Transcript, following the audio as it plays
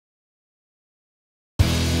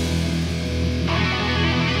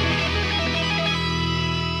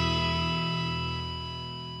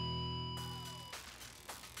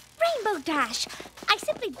Rainbow Dash. I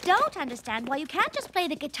simply don't understand why you can't just play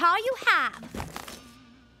the guitar you have.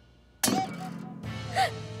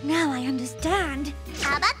 Now I understand.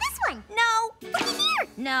 How about this one? No. Look here.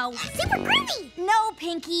 No. Super groovy. No,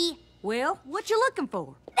 Pinkie. Well, what you looking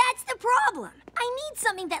for? That's the problem. I need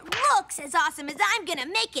something that looks as awesome as I'm gonna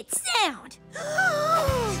make it sound.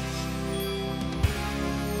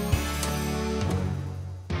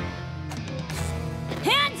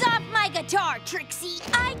 Hands off my guitar, Trixie.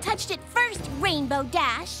 I touched it first, Rainbow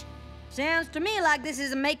Dash. Sounds to me like this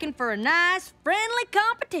is making for a nice, friendly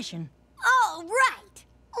competition. All right.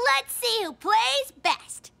 Let's see who plays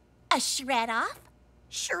best. A shred off,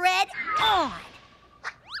 shred on.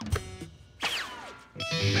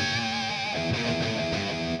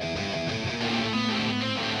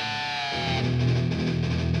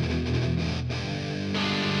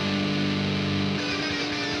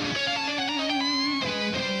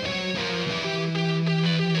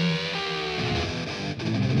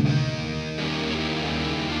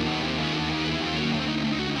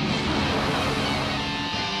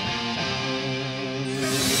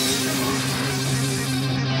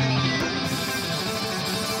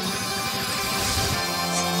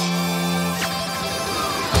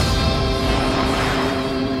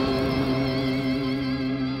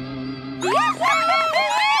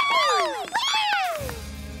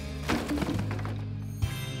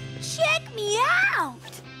 Check me out!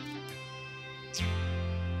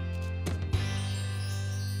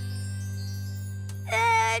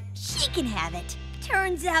 She can have it.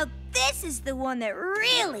 Turns out this is the one that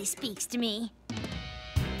really speaks to me.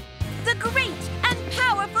 The great and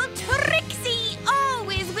powerful Trixie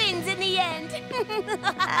always wins in the end.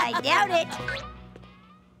 I doubt it.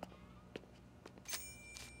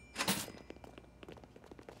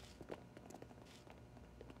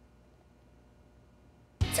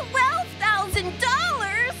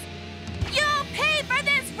 $12,000? You'll pay for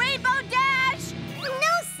this, Rainbow Dash!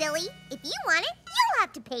 No, silly. If you want it, you'll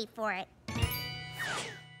have to pay for it.